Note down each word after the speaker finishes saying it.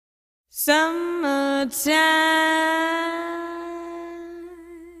Summertime,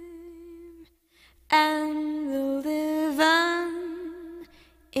 and the living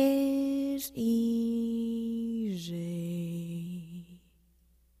is easy.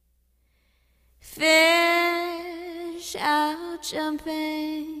 Fish out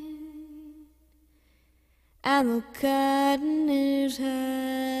jumping, and the cotton is high.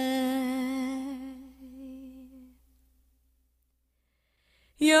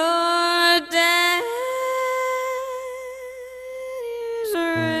 Your dad is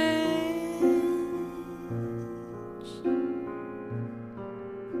rich,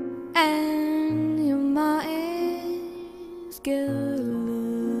 and your ma is good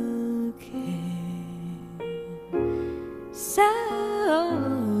looking. So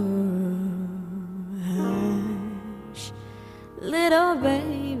hush, little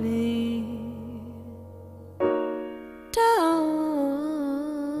baby, don't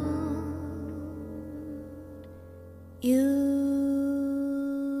you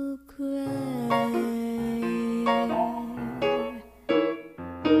cry.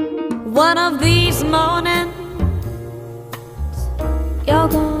 One of these mornings you're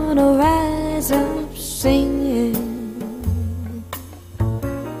gonna rise up singing,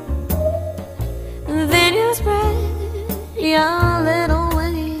 and then you spread your little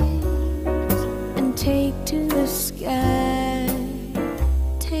wings and take to the sky,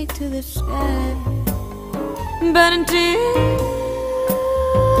 take to the sky. But until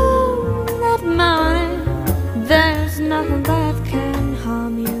that morning, there's nothing that can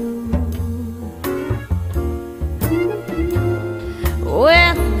harm you.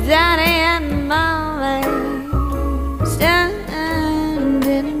 With Daddy and Mommy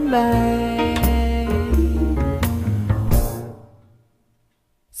standing by.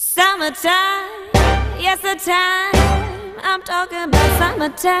 Summertime, yes, the time I'm talking about,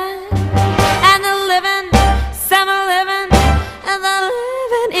 summertime, and the living, summer living, and the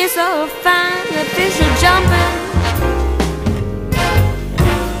living is so fine. The fish are jumping,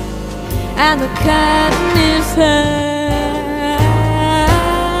 and the cotton is high.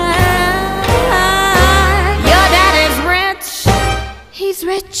 Your daddy's rich, he's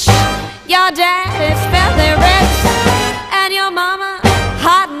rich. Your daddy's filthy rich, and your mama,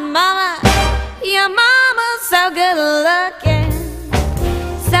 hot mama, your mama's so good looking.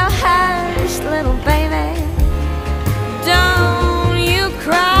 So hush, little baby, don't you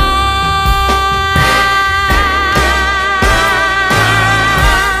cry.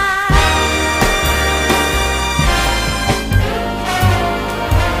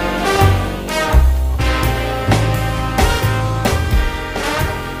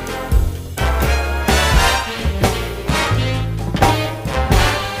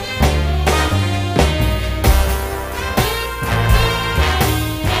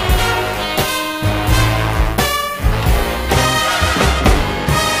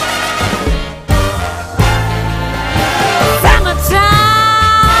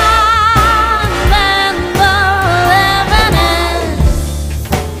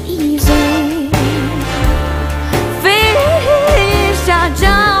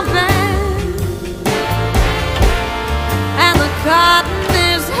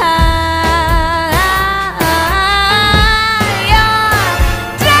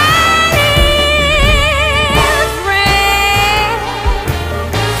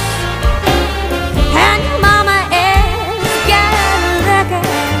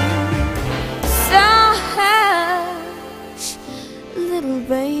 Little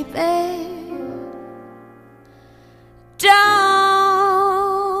baby,